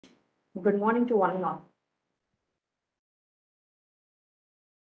Good morning to one and all.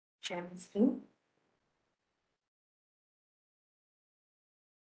 Share my screen.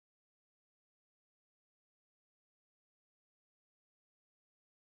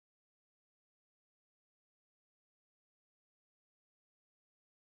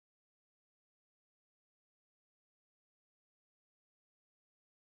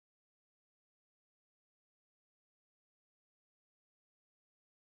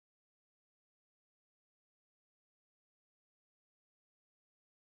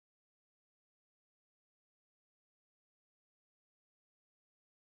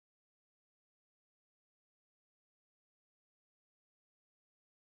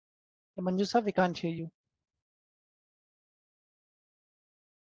 Manju sir, we can't hear you.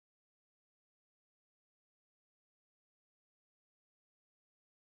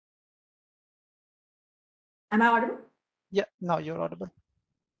 Am I audible? Yeah, now you're audible.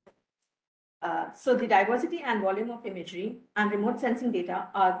 So the diversity and volume of imagery and remote sensing data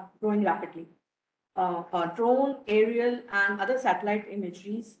are growing rapidly. Drone, aerial, and other satellite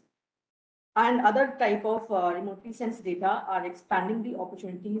imageries and other type of remotely sensed data are expanding the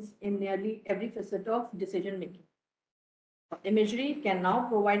opportunities in nearly every facet of decision making. Imagery can now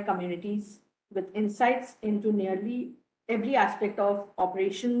provide communities with insights into nearly every aspect of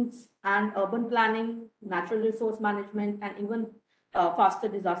operations and urban planning, natural resource management, and even faster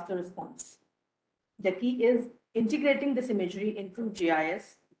disaster response. The key is integrating this imagery into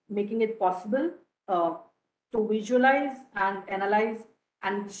GIS, making it possible to visualize and analyze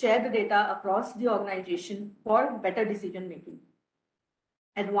and share the data across the organization for better decision making.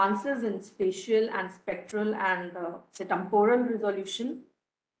 Advances in spatial and spectral and temporal resolution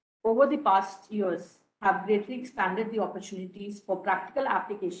over the past years have greatly expanded the opportunities for practical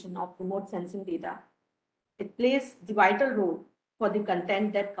application of remote sensing data. It plays the vital role for the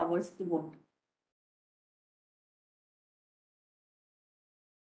content that covers the world.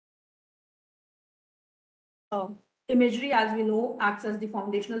 Imagery, as we know, acts as the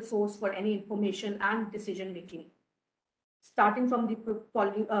foundational source for any information and decision making. Starting from the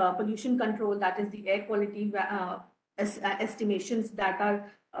pollution control, that is the air quality estimations that are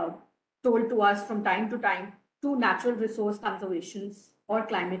told to us from time to time, to natural resource conservations or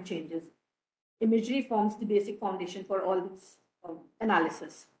climate changes. Imagery forms the basic foundation for all this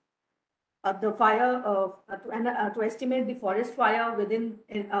analysis. The fire to estimate the forest fire within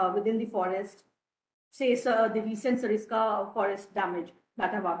the forest, say the recent Sariska forest damage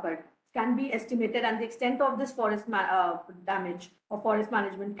that have occurred can be estimated, and the extent of this damage or forest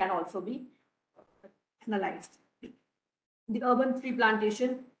management can also be analyzed. The urban tree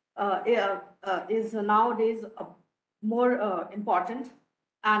plantation is nowadays more important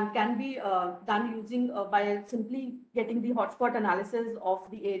and can be done using by simply getting the hotspot analysis of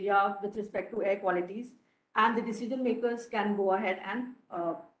the area with respect to air qualities, and the decision makers can go ahead and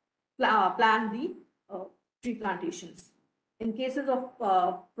plan the tree plantations. In cases of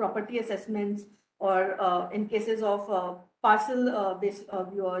property assessments, or in cases of parcel based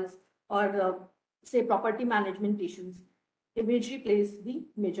viewers, or say property management issues, imagery plays the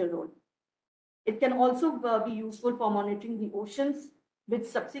major role. It can also be useful for monitoring the oceans, which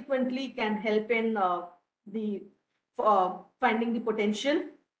subsequently can help in the finding the potential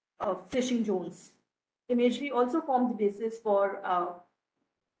fishing zones. Imagery also forms the basis for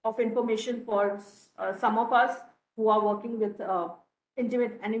of information for some of us who are working with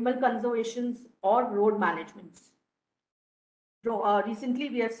intimate animal conservations or road managements. Recently,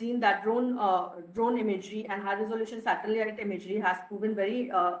 we have seen that drone imagery and high resolution satellite imagery has proven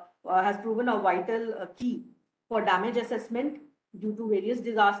a vital key for damage assessment due to various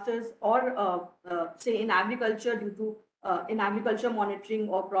disasters, or say in agriculture due to in agriculture monitoring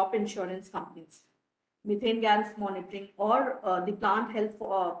or crop insurance companies, methane gas monitoring, or the plant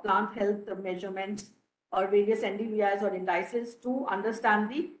health measurements, or various NDVIs or indices to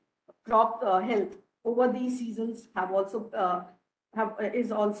understand the crop health over these seasons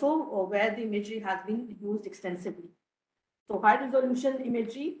is also where the imagery has been used extensively. So high resolution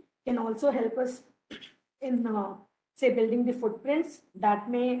imagery can also help us in say building the footprints that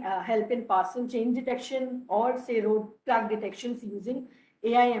may help in parcel change detection, or say road track detections using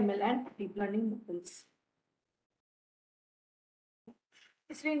AI, ML, and deep learning models.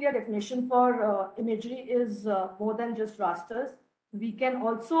 Esri India definition for imagery is more than just rasters. We can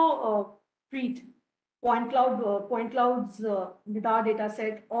also treat point clouds, lidar data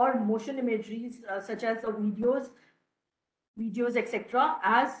set, or motion imageries such as videos, etc.,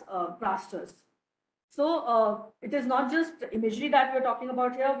 as rasters. So it is not just imagery that we're talking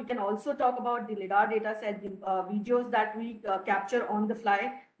about here. We can also talk about the LiDAR data set, the videos that we capture on the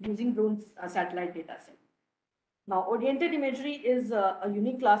fly using drone satellite data set. Now, oriented imagery is a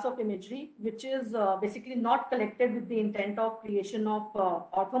unique class of imagery, which is basically not collected with the intent of creation of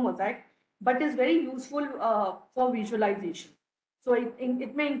orthomosaic, but is very useful for visualization. So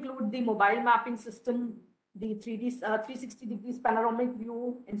it may include the mobile mapping system, the 360 degrees panoramic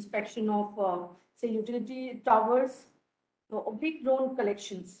view, inspection of, say, utility towers, oblique drone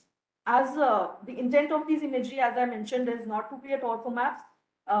collections. As the intent of these imagery, as I mentioned, is not to create orthomaps.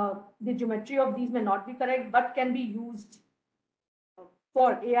 The geometry of these may not be correct, but can be used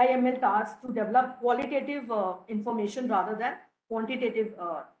for AI/ML tasks to develop qualitative information rather than quantitative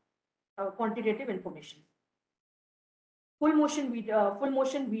information. Full motion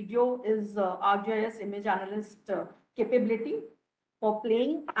video is ArcGIS image analyst capability for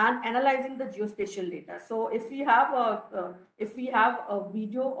playing and analyzing the geospatial data. So if we have a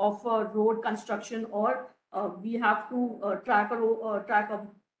video of a road construction, or we have to track a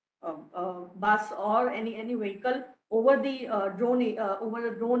bus or any vehicle over the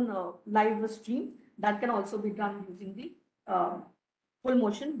drone live stream, that can also be done using the full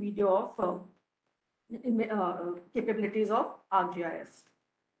motion video of capabilities of ArcGIS.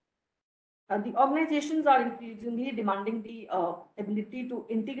 The organizations are increasingly demanding the ability to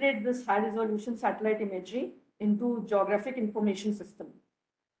integrate this high-resolution satellite imagery into geographic information system.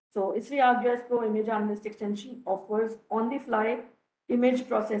 So Esri ArcGIS Pro Image Analyst Extension offers on-the-fly image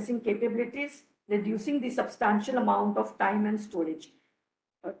processing capabilities, reducing the substantial amount of time and storage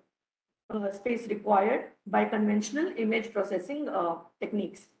space required by conventional image processing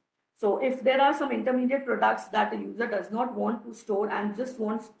techniques. So if there are some intermediate products that the user does not want to store and just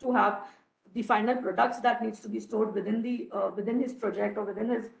wants to have the final products that needs to be stored within the within his project or within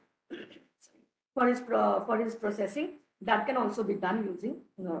his for his processing, that can also be done using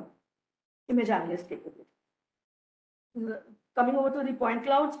image analyst capability. Coming over to the point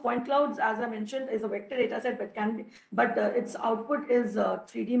clouds. Point clouds, as I mentioned, is a vector data set, but its output is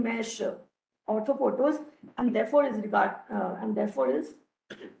 3D mesh orthophotos, and therefore is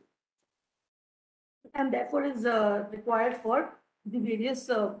required for the various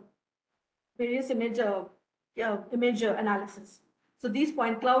image analysis. So these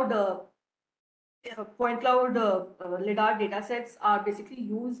point cloud LiDAR data sets are basically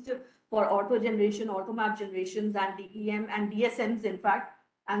used for ortho generation, orthomap generations, and DEM and DSMs, in fact.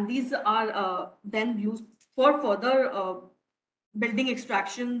 And these are then used for further building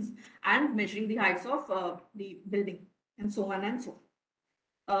extractions and measuring the heights of the building, and so on and so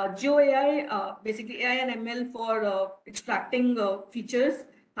on. Geo AI, basically AI and ML for extracting features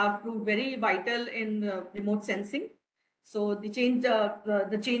have proved very vital in remote sensing. So the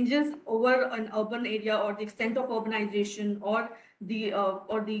changes over an urban area, or the extent of urbanization, or the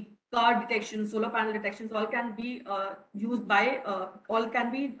car detection, solar panel detections, all can be used by all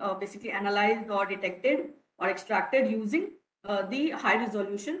can be basically analyzed or detected or extracted using the high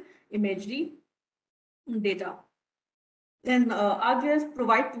resolution imagery data. Then ArcGIS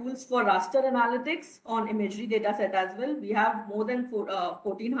provide tools for raster analytics on imagery data set as well. We have more than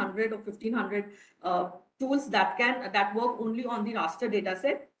 1,400 or 1,500 tools that work only on the raster data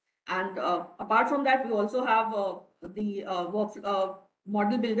set. And apart from that, we also have the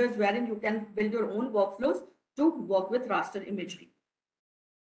model builders, wherein you can build your own workflows to work with raster imagery.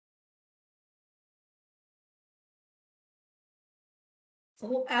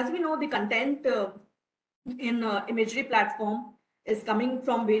 So as we know, the content in imagery platform is coming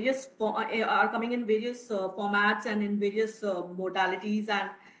from various coming in various formats and in various modalities,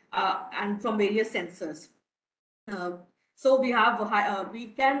 and from various sensors. So we have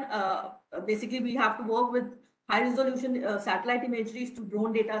basically we have to work with high resolution satellite imageries, to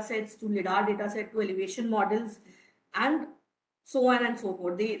drone data sets, to LiDAR data set, to elevation models, and so on and so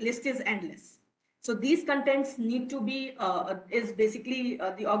forth. The list is endless. So these contents need to be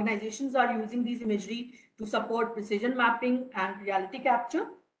the organizations are using these imagery to support precision mapping and reality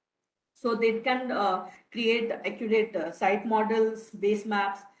capture. So they can create accurate site models, base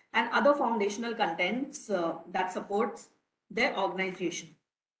maps, and other foundational contents that supports their organization.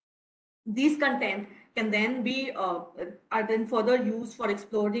 These content can then be are then further used for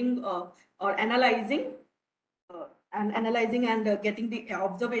exploring or analyzing and getting the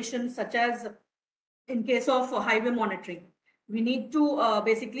observations, such as in case of highway monitoring. We need to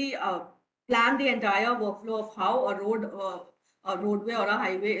basically plan the entire workflow of how a roadway or a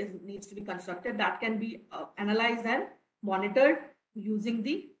highway needs to be constructed. That can be analyzed and monitored using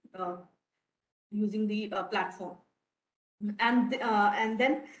the platform. And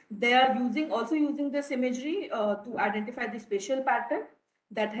then they are also using this imagery to identify the spatial pattern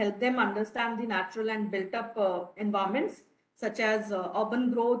that help them understand the natural and built up environments such as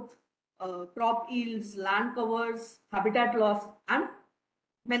urban growth, crop yields, land covers, habitat loss, and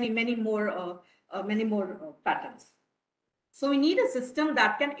many more patterns. So we need a system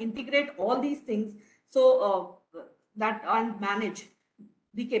that can integrate all these things, so that and manage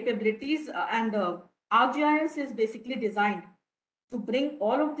the capabilities, and ArcGIS is basically designed to bring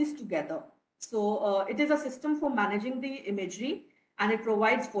all of this together. So it is a system for managing the imagery, and it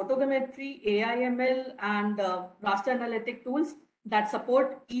provides photogrammetry, AI/ML, and raster analytic tools that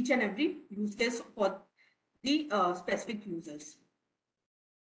support each and every use case for the specific users.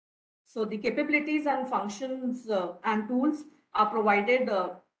 So the capabilities and functions and tools are provided,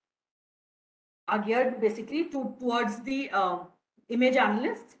 are geared basically towards the image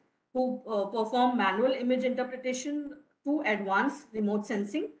analysts who perform manual image interpretation to advanced remote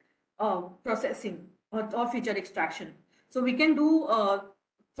sensing, processing, or feature extraction. So we can do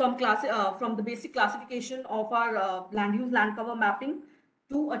from the basic classification of our land use land cover mapping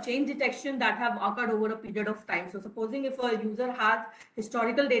to a change detection that have occurred over a period of time. So supposing if a user has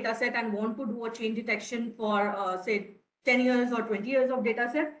historical data set and want to do a change detection for say 10 years or 20 years of data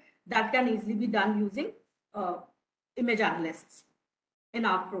set, that can easily be done using image analysts in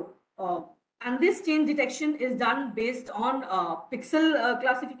ArcPro. And this change detection is done based on pixel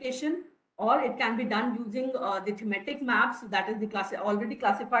classification, or it can be done using the thematic maps, that is the already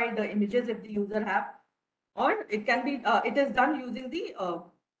classified images if the user have, or it can be it is done using the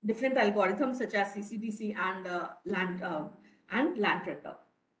different algorithms such as CCDC and land render.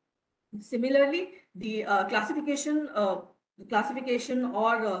 Similarly, the classification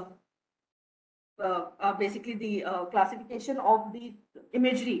or basically the classification of the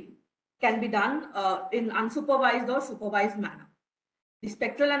imagery can be done in unsupervised or supervised manner. The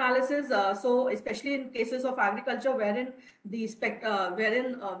spectral analysis, so especially in cases of agriculture wherein we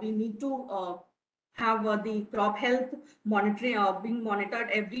need to have the crop health monitoring being monitored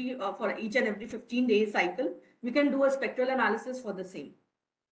every for each and every 15 days cycle, we can do a spectral analysis for the same.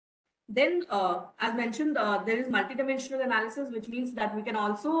 Then, as mentioned, there is multidimensional analysis, which means that we can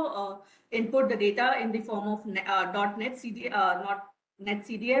also input the data in the form of .NET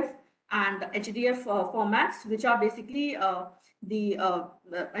CDF and HDF formats, which are basically for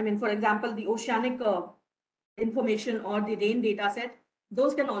example, the oceanic information or the rain data set.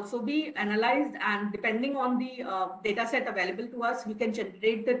 Those can also be analyzed, and depending on the data set available to us, we can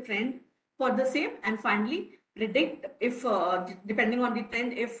generate the trend for the same, and finally predict if, depending on the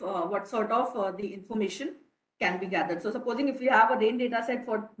trend, if what sort of the information can be gathered. So supposing if we have a rain data set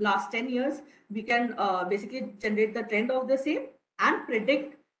for last 10 years, we can basically generate the trend of the same and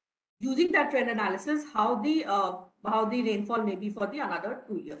predict using that trend analysis how the rainfall may be for the another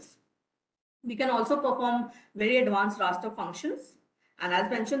 2 years. We can also perform very advanced raster functions. And as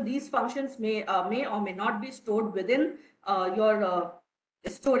mentioned, these functions may or may not be stored within your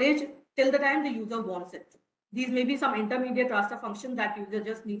storage till the time the user wants it. These may be some intermediate raster function that user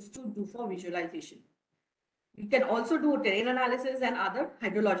just needs to do for visualization. You can also do terrain analysis and other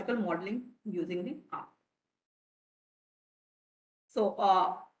hydrological modeling using the ARC. So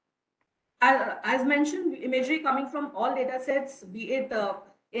as mentioned, imagery coming from all data sets, be it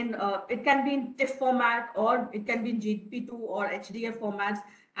it can be in TIFF format, or it can be in GP2 or HDF formats,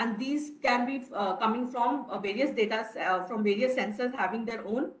 and these can be coming from various data from various sensors having their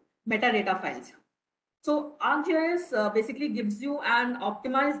own metadata files. So ArcGIS basically gives you an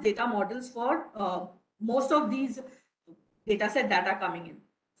optimized data models for most of these dataset data coming in.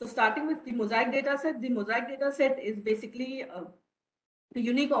 So starting with the Mosaic dataset, the Mosaic dataset is basically the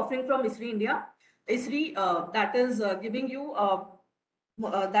unique offering from Esri India. Esri that is giving you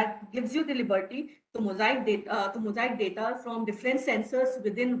that gives you the liberty to mosaic data from different sensors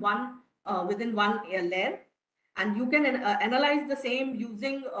within one layer, and you can analyze the same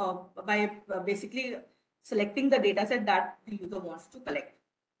using by basically selecting the data set that the user wants to collect.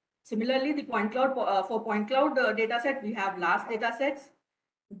 Similarly, the point cloud for point cloud data set, we have last data sets.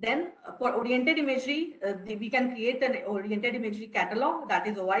 Then for oriented imagery, we can create an oriented imagery catalog, that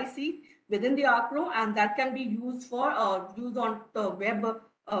is OIC, within the ArcPro, and that can be used for use on web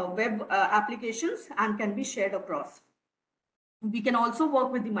applications and can be shared across. We can also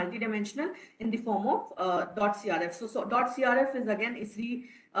work with the multidimensional in the form of .crf. So .crf is again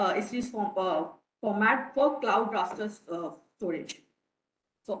Esri's format for cloud raster storage.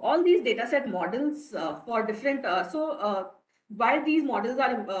 So all these dataset models for different why these models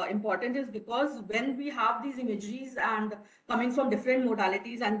are important is because when we have these imageries and coming from different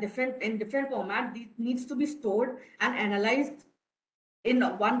modalities and different format, these needs to be stored and analyzed in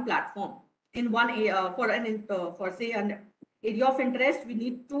one platform, in one for say an area of interest. We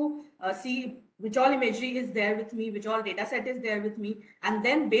need to see which all imagery is there with me, which all data set is there with me, and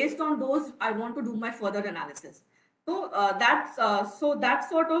then based on those I want to do my further analysis. So that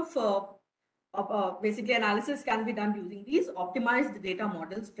sort of basically analysis can be done using these optimized data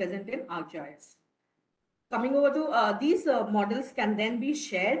models present in ArcGIS. Coming over to these models can then be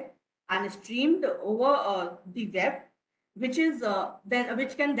shared and streamed over the web, which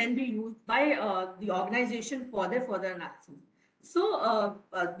can then be used by the organization for their further analysis. So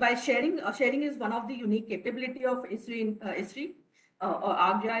by sharing is one of the unique capability of Esri or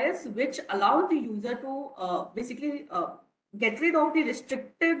ArcGIS, which allows the user to basically get rid of the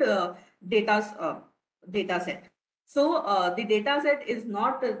restricted data set. So the data set is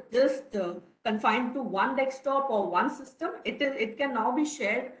not just confined to one desktop or one system. It can now be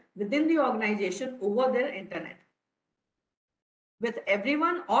shared within the organization over their internet with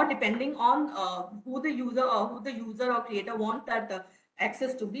everyone, or depending on who the user or creator want that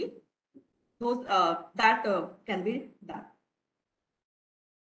access to be. Those that can be done.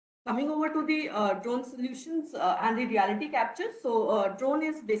 Coming over to the drone solutions and the reality capture. So drone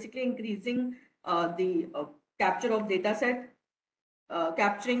is basically increasing the capture of data set,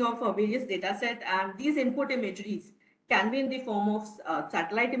 capturing of various data set, and these input imageries can be in the form of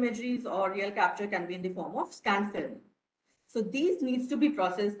satellite imageries, or real capture can be in the form of scan film. So these needs to be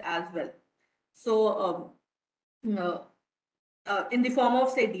processed as well. So in the form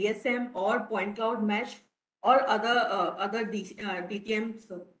of say DSM or point cloud mesh or other DTM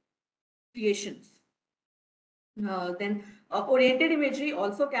creations. Then oriented imagery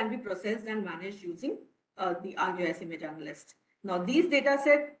also can be processed and managed using the ArcGIS image analyst. Now these data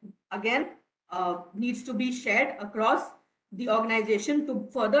set again needs to be shared across the organization to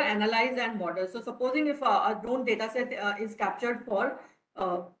further analyze and model. So supposing if a drone data set is captured for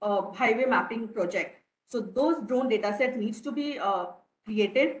a highway mapping project, so those drone data set needs to be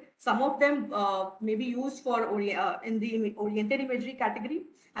created. Some of them may be used for in the oriented imagery category,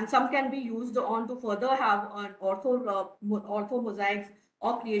 and some can be used on to further have an ortho mosaics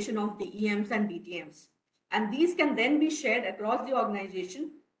or creation of DEMs and DTMs. And these can then be shared across the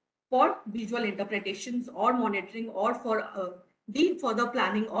organization for visual interpretations or monitoring, or for the further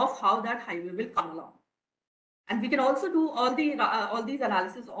planning of how that highway will come along. And we can also do all these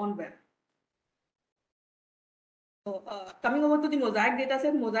analysis on web. So coming over to the mosaic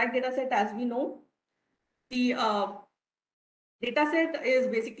dataset, as we know, the dataset is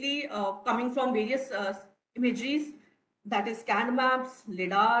basically coming from various imageries, that is scanned maps,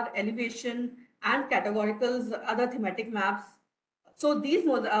 lidar, elevation, and categoricals, other thematic maps. So these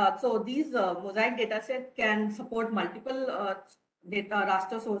mosaic dataset can support multiple data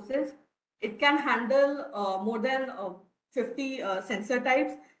raster sources. It can handle more than 50 sensor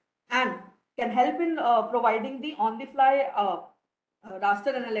types, and can help in providing the on-the-fly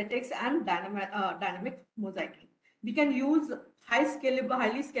raster analytics and dynamic mosaicing. We can use highly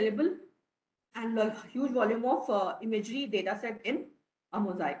scalable and a huge volume of imagery dataset in a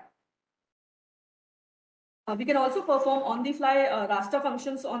mosaic. We can also perform on-the-fly raster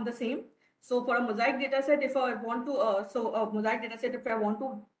functions on the same. So for a mosaic dataset, if I want to, if I want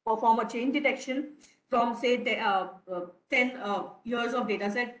to perform a change detection from say 10 years of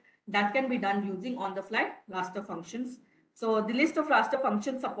dataset, that can be done using on-the-fly raster functions. So the list of raster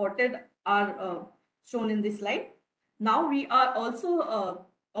functions supported are shown in this slide. Now we are also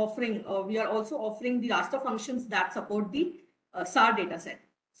offering the raster functions that support the SAR dataset.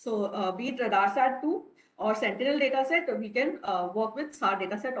 So be it RadarSat2 or Sentinel dataset, we can work with SAR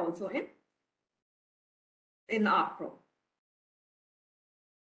dataset also in ArcPro.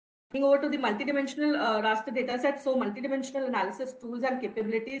 Coming over to the multidimensional raster dataset. So multidimensional analysis tools and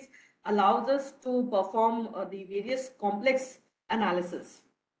capabilities allows us to perform the various complex analysis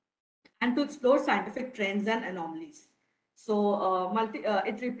and to explore scientific trends and anomalies. So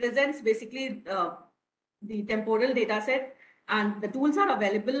it represents basically the temporal dataset, and the tools are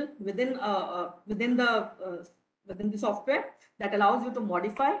available within the software that allows you to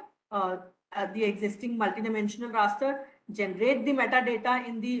modify the existing multidimensional raster, generate the metadata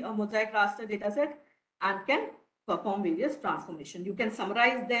in the mosaic raster dataset, and can perform various transformations. You can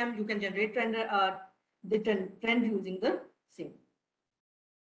summarize them. You can generate the trend using the same.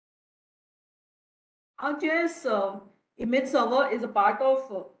 ArcGIS image server is a part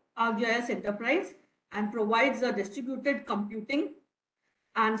of ArcGIS Enterprise and provides a distributed computing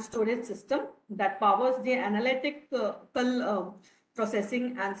and storage system that powers the analytical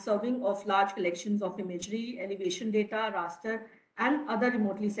processing and serving of large collections of imagery, elevation data, raster, and other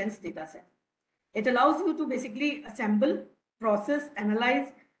remotely sensed data set. It allows you to basically assemble, process,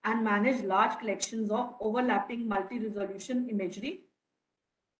 analyze, and manage large collections of overlapping multi-resolution imagery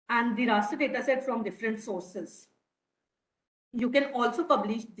and the raster dataset from different sources. You can also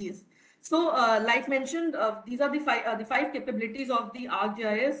publish these. So, like mentioned, these are the five capabilities of the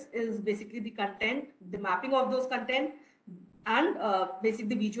ArcGIS is basically the content, the mapping of those content, and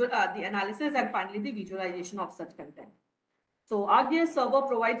basically the analysis, and finally the visualization of such content. So ArcGIS server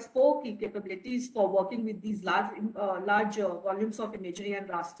provides 4 key capabilities for working with these large volumes of imagery and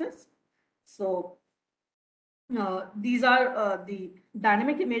rasters. So these are the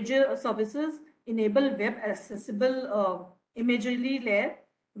dynamic image services enable web accessible imagery layer,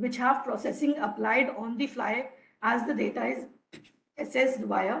 which have processing applied on the fly as the data is assessed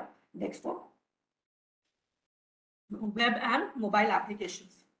via desktop, web and mobile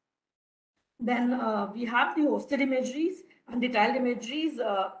applications. Then we have the hosted imageries and the tiled imageries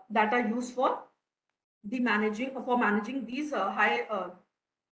that are used for the managing these high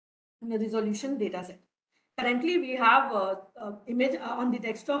resolution data set. Currently, we have image on the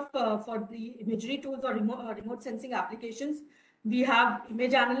desktop for the imagery tools or remote sensing applications. We have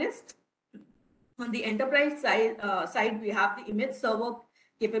image analyst. On the enterprise side, we have the image server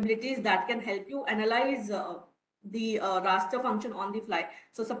capabilities that can help you analyze the raster function on the fly.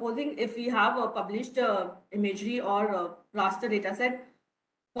 So supposing if we have a published imagery or raster data set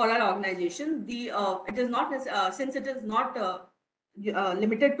for our organization, it is not since it is not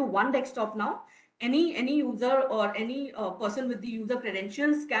limited to one desktop now. Any user or any person with the user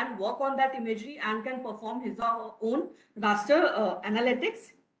credentials can work on that imagery and can perform his or her own raster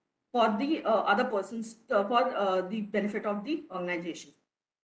analytics for the other persons for the benefit of the organization.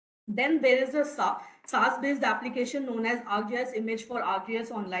 Then there is a SaaS-based application known as ArcGIS Image for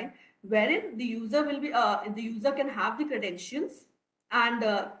ArcGIS Online, wherein the user will be the user can have the credentials and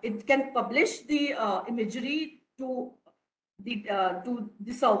it can publish the imagery to the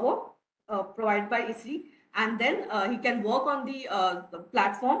server provided by Esri, and then he can work on the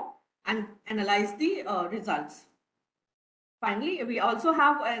platform and analyze the results. Finally, we also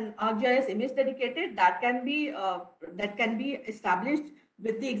have an ArcGIS image dedicated that can be established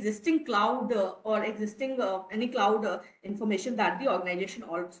with the existing cloud or existing any cloud information that the organization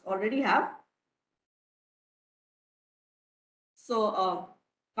already have. So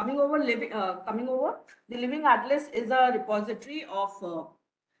coming over, the Living Atlas is a repository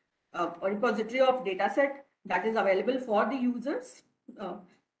of data set that is available for the users.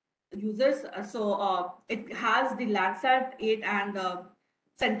 It has the Landsat 8 and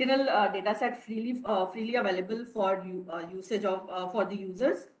Sentinel dataset freely available for usage of for the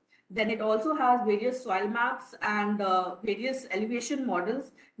users. Then it also has various soil maps and various elevation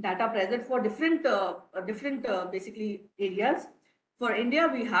models that are present for different basically areas. For India,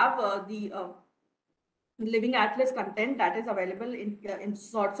 we have the Living Atlas content that is available in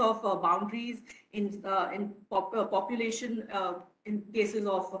sorts of boundaries, in population, in cases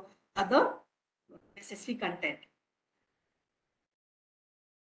of other necessary content.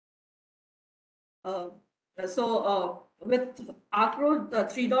 With ArcPro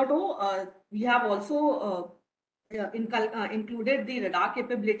 3.0, we have also included the radar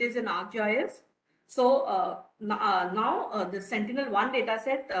capabilities in ArcGIS. So now the Sentinel-1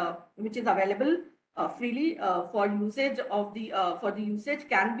 dataset, which is available freely for usage of the usage,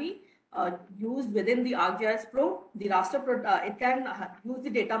 can be used within the ArcGIS Pro. The raster it can use the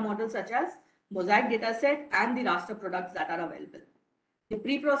data models such as mosaic dataset and the raster products that are available. The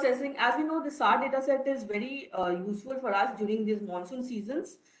pre-processing, as we know, the SAR dataset is very useful for us during these monsoon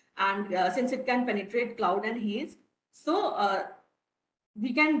seasons, and since it can penetrate cloud and haze, so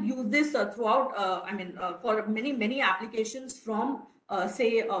we can use this throughout. For many applications, from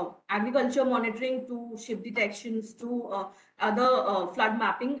say agriculture monitoring to ship detections to other flood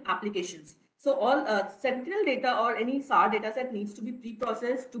mapping applications. So all Sentinel data or any SAR dataset needs to be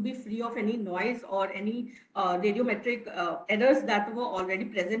pre-processed to be free of any noise or any radiometric errors that were already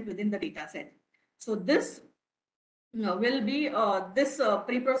present within the dataset. So this will be this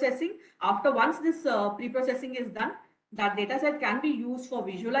pre-processing. Once this pre-processing is done, that dataset can be used for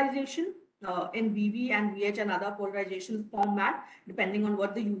visualization in VV and VH and other polarization format, depending on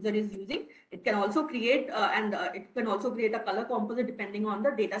what the user is using. It can also create it can also create a color composite depending on the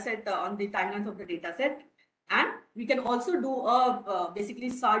dataset, on the timelines of the dataset. And we can also do a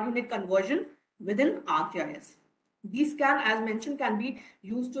basically SAR unit conversion within ArcGIS. These as mentioned, can be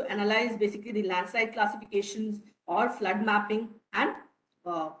used to analyze basically the landslide classifications or flood mapping and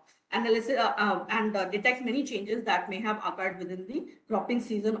analysis and detect many changes that may have occurred within the cropping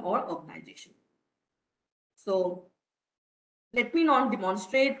season or urbanization. So let me now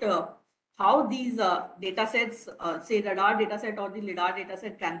demonstrate how these data sets, say radar data set or the LiDAR data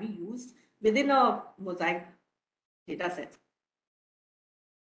set, can be used within a mosaic data set.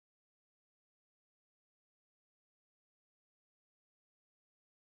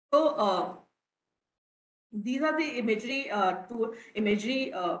 So these are the imagery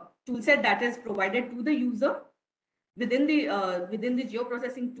tool set that is provided to the user. Within the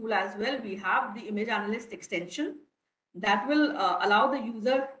geoprocessing tool as well, we have the image analyst extension that will allow the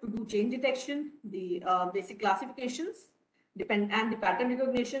user to do change detection, the basic classifications, and the pattern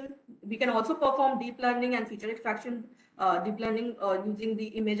recognition. We can also perform deep learning and feature extraction, deep learning using the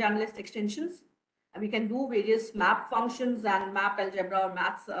image analyst extensions. And we can do various map functions and map algebra or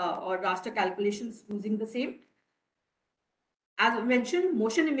maths or raster calculations using the same. As I mentioned,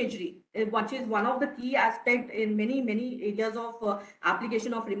 motion imagery, which is one of the key aspects in many areas of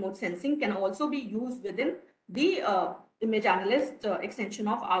application of remote sensing, can also be used within the image analyst extension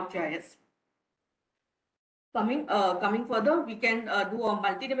of ArcGIS. Coming further, we can do a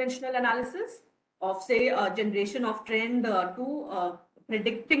multidimensional analysis of, say, generation of trend to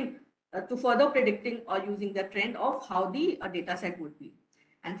further predicting or using the trend of how the data set would be.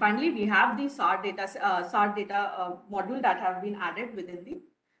 And finally, we have the SAR data module that have been added within the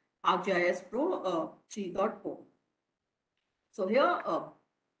ArcGIS Pro 3.0. So here,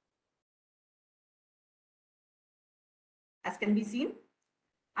 as can be seen,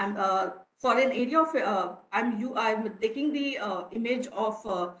 I'm for an area of I'm taking the image of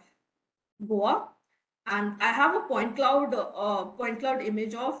Goa, and I have a point cloud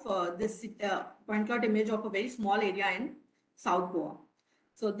image of point cloud image of a very small area in South Goa.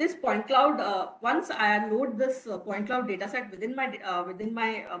 So this point cloud, once I load this point cloud dataset within my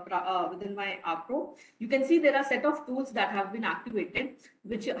ArcPro, you can see there are a set of tools that have been activated,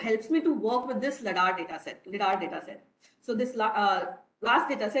 which helps me to work with this LiDAR dataset. So this last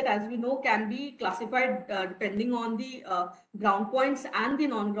dataset, as we know, can be classified depending on the ground points and the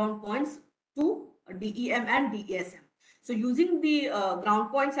non-ground points to DEM and DESM. So using the ground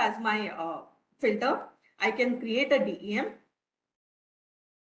points as my filter, I can create a DEM.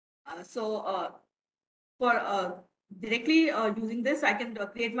 For directly using this, I can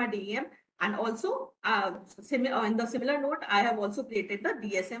create my DEM, and also in the similar note, I have also created the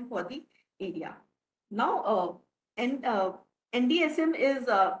DSM for the area. Now, NDSM is,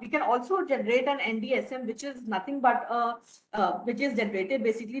 we can also generate an NDSM, which is nothing but which is generated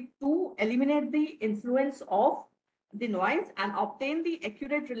basically to eliminate the influence of the noise and obtain the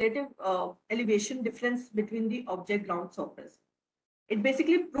accurate relative elevation difference between the object ground surface. It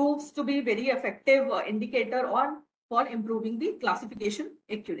basically proves to be very effective indicator for improving the classification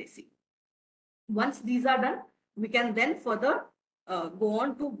accuracy. Once these are done, we can then further go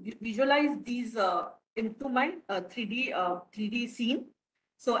on to visualize these into my 3D scene.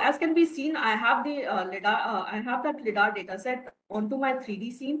 So as can be seen, I have the that LiDAR data set onto my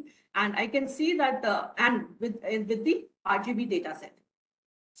 3D scene, and I can see that and with the RGB data set.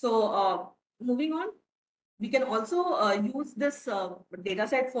 So moving on, we can also use this data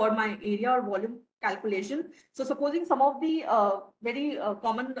set for my area or volume calculation. So supposing some of the very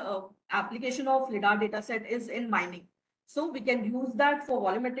common application of LiDAR data set is in mining. So we can use that for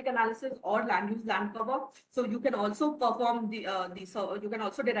volumetric analysis or land use, land cover. So you can also perform you can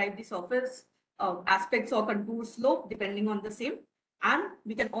also derive the surface aspects or contour slope depending on the same. And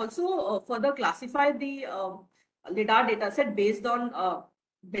we can also further classify the LiDAR data set based on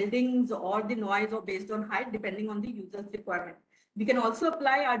buildings or the noise, or based on height, depending on the user's requirement. We can also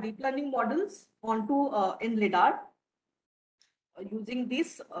apply our deep learning models onto in LiDAR using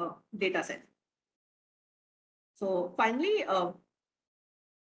this data set. So finally, I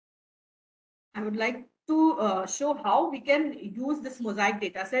would like to show how we can use this mosaic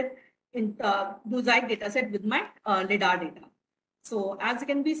data set with my LiDAR data. So as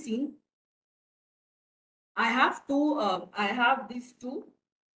can be seen, I have these two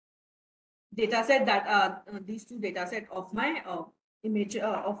dataset that these two dataset of my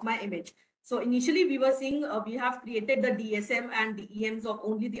image. So initially we were seeing we have created the DSM and DEMs of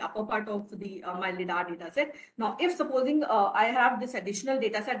only the upper part of the my LiDAR dataset. Now, if supposing I have this additional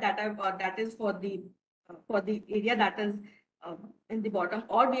dataset that is for the area that is in the bottom,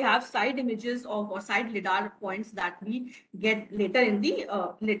 or we have side images of or side LiDAR points that we get later in the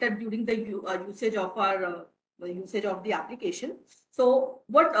later during the usage of our usage of the application. So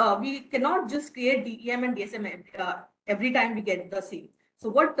what we cannot just create DEM and DSM every time we get the same. So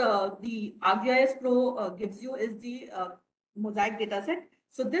what the ArcGIS Pro gives you is the mosaic data set.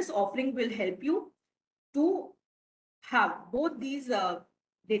 So this offering will help you to have both these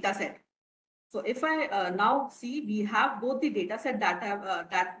data set. So if I now see, we have both the data set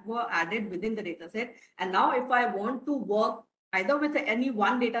that were added within the data set. And now if I want to work either with any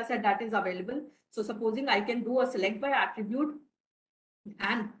one data set that is available, so supposing I can do a select by attribute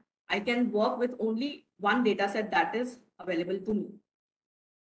and I can work with only one data set that is available to me.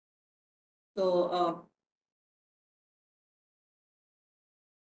 So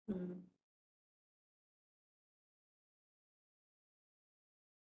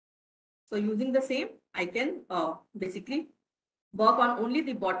so using the same, I can basically work on only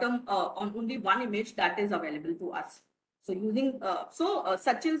the bottom, on only one image that is available to us. So using,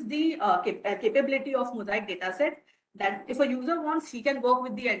 such is the capability of mosaic data set, that if a user wants, he can work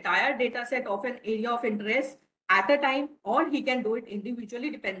with the entire data set of an area of interest at a time, or he can do it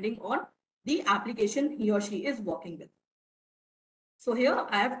individually depending on the application he or she is working with. So here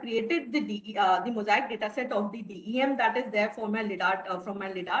I have created the mosaic data set of the DEM that is there for my LIDAR, from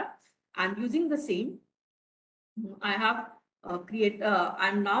my LIDAR, and using the same, I have I've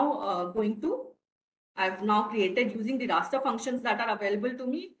now created, using the raster functions that are available to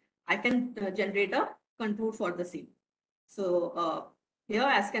me, I can generate a contour for the same. So here,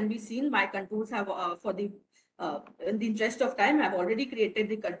 as can be seen, my contours have in the interest of time, I've already created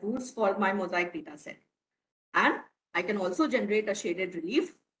the contours for my mosaic data set. And I can also generate a shaded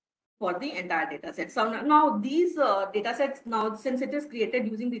relief for the entire data set. So now these data sets, now since it is created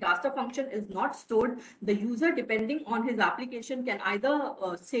using the raster function, is not stored, the user, depending on his application, can either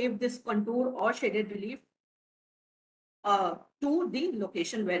save this contour or shaded relief to the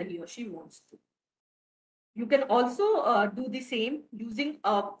location where he or she wants to. You can also do the same using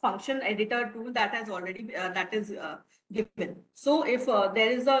a function editor tool that has already given. So if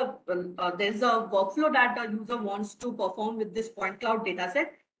there's a workflow that the user wants to perform with this point cloud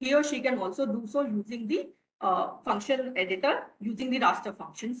dataset, he or she can also do so using the function editor, using the raster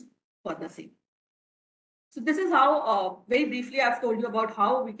functions for the same. So this is how, very briefly, I've told you about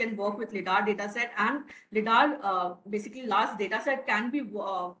how we can work with LIDAR dataset, and LIDAR, basically large dataset, can be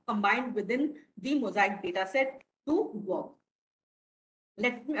combined within the mosaic dataset to work.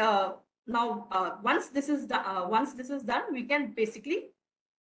 Let now once this is done, we can basically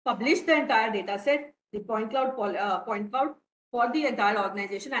publish the entire dataset, the point cloud for the entire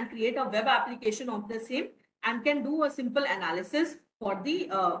organization, and create a web application of the same, and can do a simple analysis for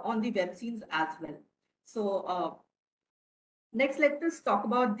the on the web scenes as well. So next, let us talk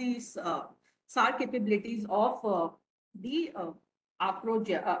about these SAR capabilities of the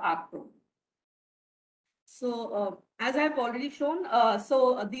ArcPro. So as I've already shown,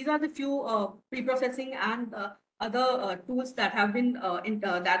 these are the few pre-processing and other tools that have been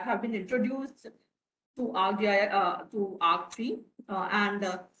introduced to ArcGIS to Arc3,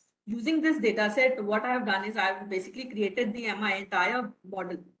 and using this data set, what I have done is I've basically created my entire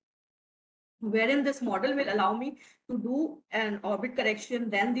model, wherein this model will allow me to do an orbit correction,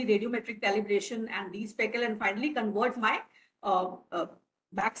 then the radiometric calibration and despeckle, and finally convert my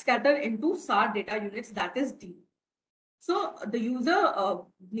backscatter into SAR data units, that is D. So the user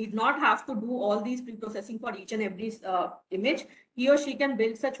need not have to do all these pre-processing for each and every image. He or she can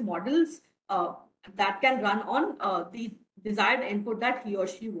build such models that can run on the desired input that he or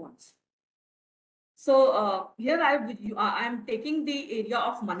she wants. So here I'm taking the area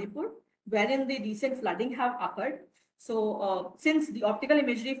of Manipur, wherein the recent flooding have occurred. So since the optical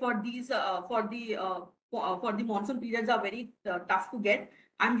imagery for these for the monsoon periods are very tough to get,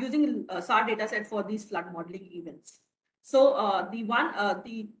 I'm using SAR dataset for these flood modeling events. So the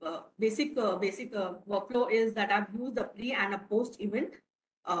basic workflow is that I've used a pre and a post event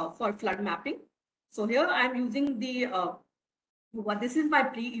for flood mapping. So here I'm using the this is my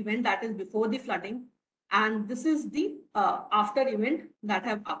pre-event, that is before the flooding, and this is the after event that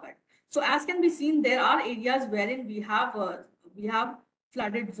have occurred. So as can be seen, there are areas wherein we have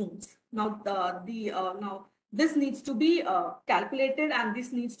flooded zones. Now now this needs to be calculated, and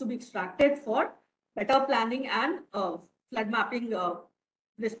this needs to be extracted for better planning and flood mapping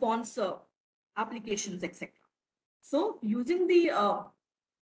response applications, etc. So using the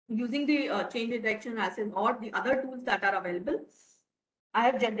change in direction analysis or the other tools that are available, I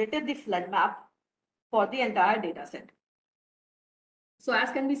have generated the flood map for the entire data set. So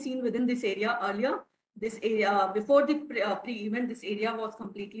as can be seen within this area earlier, this area before the pre-event, this area was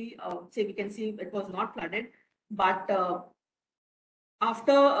completely, say we can see it was not flooded, but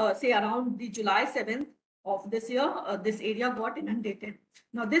after say around the July 7th of this year, this area got inundated.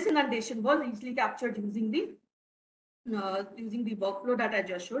 Now this inundation was easily captured using the workflow that I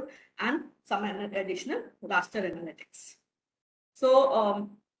just showed and some additional raster analytics. So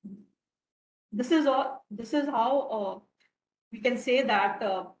this is how we can say that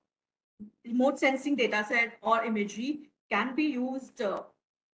remote sensing data set or imagery can be used,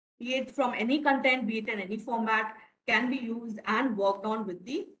 be it from any content, be it in any format, can be used and worked on with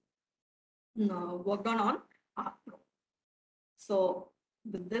the worked on ArcGIS. So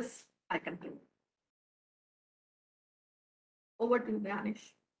with this, I conclude. Over to you,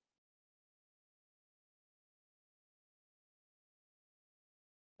 Danish.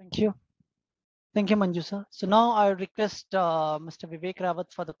 Thank you. Thank you, Manju sir. So now I request Mr. Vivek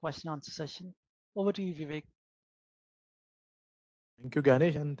Rawat for the question answer session. Over to you, Vivek. Thank you,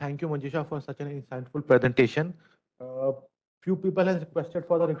 Ganesh, and thank you, Manjusha, for such an insightful presentation. Few people has requested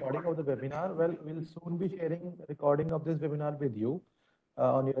for the recording of the webinar. Well, we'll soon be sharing recording of this webinar with you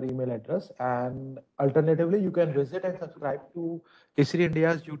on your email address. And alternatively, you can visit and subscribe to Esri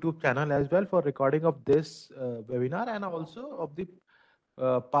India's YouTube channel as well for recording of this webinar and also of the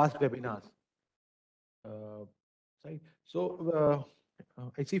past webinars. Right. So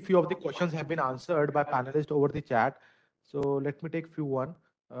I see few of the questions have been answered by panelists over the chat. So let me take few one.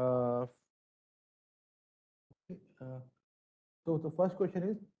 Uh, so the first question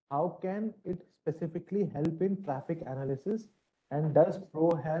is, how can it specifically help in traffic analysis? And does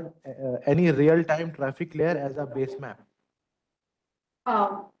Pro have any real-time traffic layer as a base map?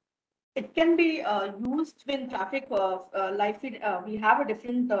 It can be used when traffic live feed. We have a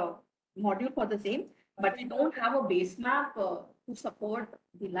different module for the same, but we don't have a base map to support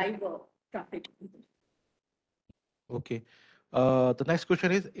the live traffic. Okay. The next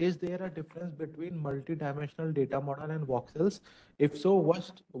question is there a difference between multi-dimensional data model and voxels? If so,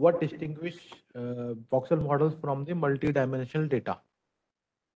 what distinguish voxel models from the multi-dimensional data?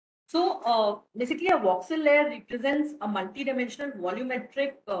 So basically, a voxel layer represents a multi-dimensional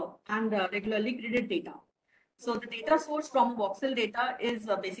volumetric and regularly gridded data. So the data source from voxel data is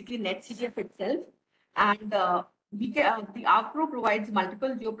basically NetCDF itself, and the ArcPro provides multiple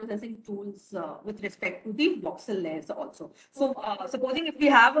geoprocessing tools with respect to the voxel layers also. So supposing if we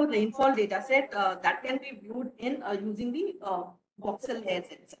have a rainfall data set that can be viewed in using the voxel layers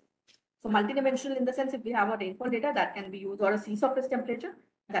itself. So multidimensional in the sense if we have a rainfall data that can be used, or a sea surface temperature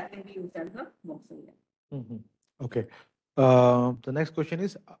that can be used as a voxel layer. Mm-hmm. Okay. The next question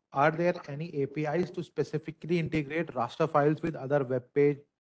is, are there any APIs to specifically integrate raster files with other web page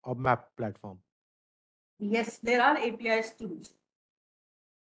or map platform? Yes, there are APIs to do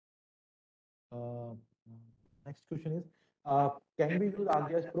so. Next question is, can we use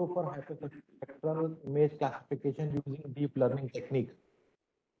ArcGIS Pro for hyperspectral image classification using deep learning techniques?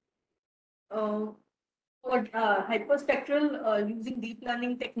 For hyperspectral using deep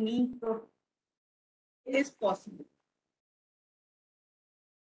learning technique is possible.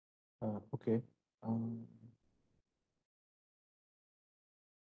 Okay.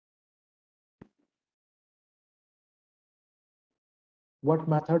 What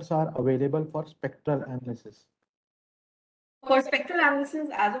methods are available for spectral analysis? For spectral analysis,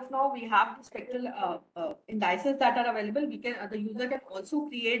 as of now, we have the spectral indices that are available. We can the user can also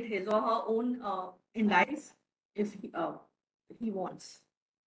create his or her own indice if he wants.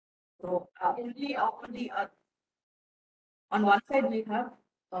 So on one side we have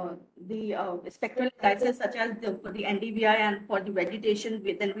the spectral indices such as for the NDVI and for the vegetation.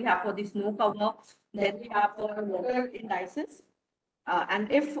 Then we have for the snow cover. Then we have for water indices.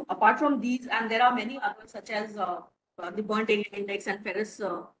 And if apart from these, and there are many others such as the burnt area index and ferrous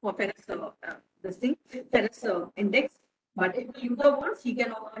for ferrous this thing ferrous index. But if the user wants, he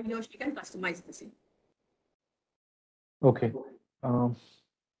or she can customize the same. Okay.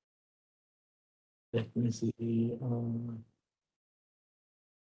 Let me see.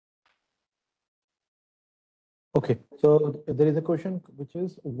 Okay, so there is a question which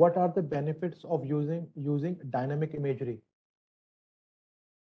is, what are the benefits of using dynamic imagery?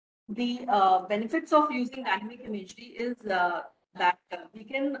 The benefits of using dynamic imagery is that we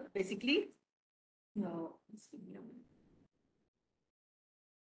can basically so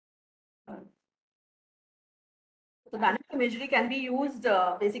dynamic imagery can be used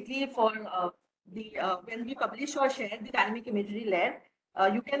basically for the when we publish or share the dynamic imagery layer.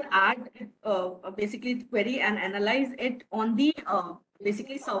 You can add basically the query and analyze it on the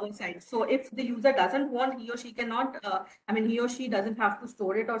basically server side. So if the user doesn't want, he or she cannot. He or she doesn't have to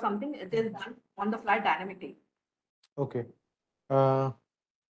store it or something. It is done on the fly dynamically. Okay.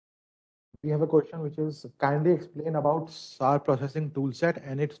 We have a question which is, kindly explain about SAR processing toolset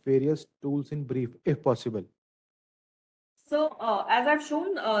and its various tools in brief, if possible. So as I've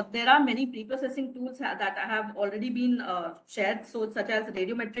shown, there are many pre-processing tools that have already been shared, so such as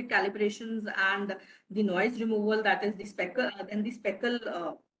radiometric calibrations and the noise removal, that is the speckle, and the speckling,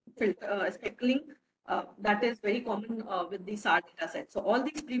 that is very common with the SAR data set. So all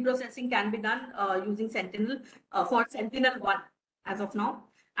these pre-processing can be done using Sentinel for Sentinel-1 as of now.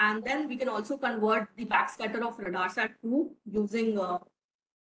 And then we can also convert the backscatter of RadarSat-2 using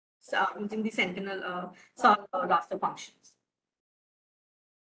using the Sentinel raster functions.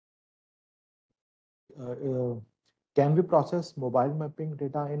 Can we process mobile mapping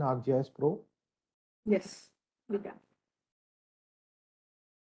data in ArcGIS Pro? Yes, we can.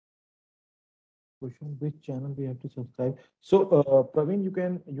 Question: which channel we have to subscribe? So, Praveen, you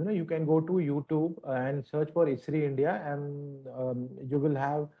can go to YouTube and search for Esri India, and you will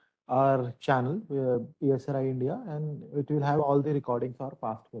have our channel, Esri India, and it will have all the recordings of our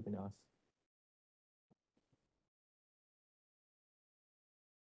past webinars.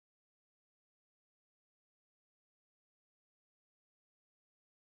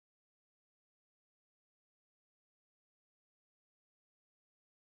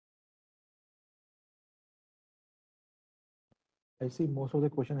 I see most of the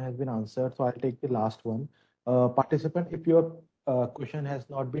question has been answered, so I'll take the last one. Participant, if your question has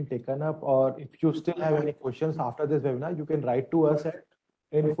not been taken up, or if you still have any questions after this webinar, you can write to us at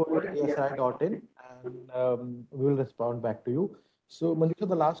info@esri.in, and we will respond back to you. So, Manisha,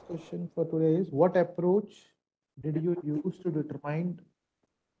 the last question for today is: what approach did you use to determine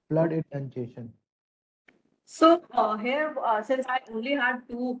flood indentation? So here, since I only had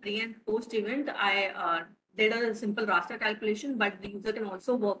two pre and post event, I did a simple raster calculation, but the user can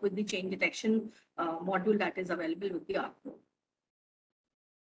also work with the change detection module that is available with the ArcGIS.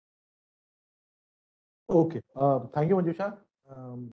 Okay. Thank you, Manjusha.